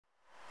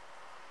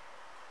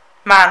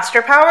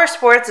Monster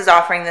Powersports is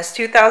offering this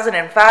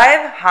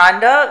 2005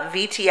 Honda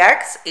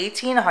VTX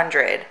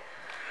 1800.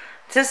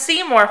 To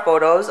see more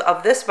photos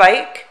of this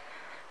bike,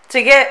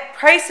 to get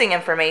pricing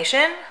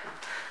information,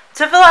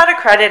 to fill out a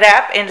credit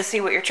app, and to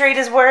see what your trade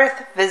is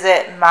worth,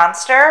 visit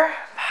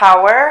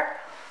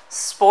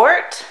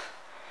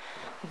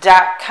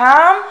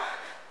monsterpowersport.com.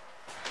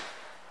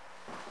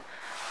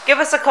 Give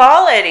us a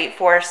call at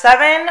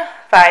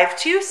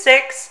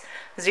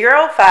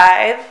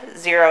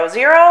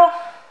 847-526-0500.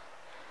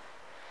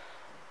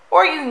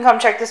 Or you can come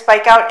check this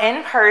bike out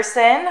in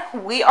person.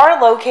 We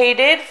are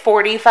located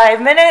 45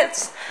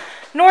 minutes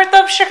north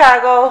of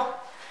Chicago,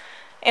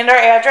 and our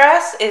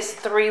address is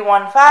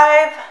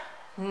 315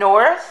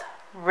 North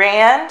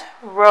Rand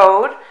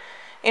Road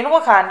in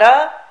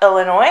Wauconda,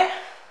 Illinois.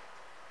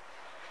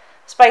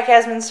 This bike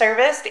has been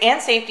serviced and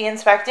safety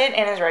inspected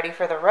and is ready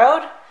for the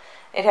road.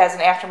 It has an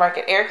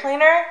aftermarket air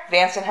cleaner,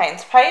 Vance &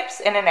 Hines pipes,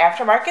 and an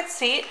aftermarket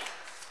seat.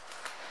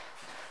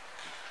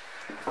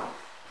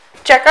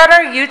 Check out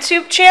our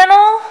YouTube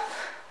channel,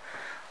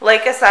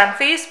 like us on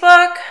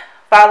Facebook,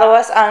 follow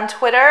us on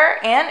Twitter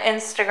and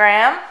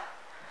Instagram.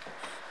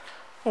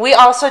 We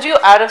also do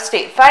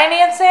out-of-state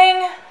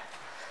financing,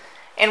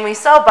 and we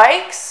sell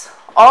bikes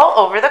all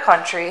over the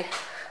country.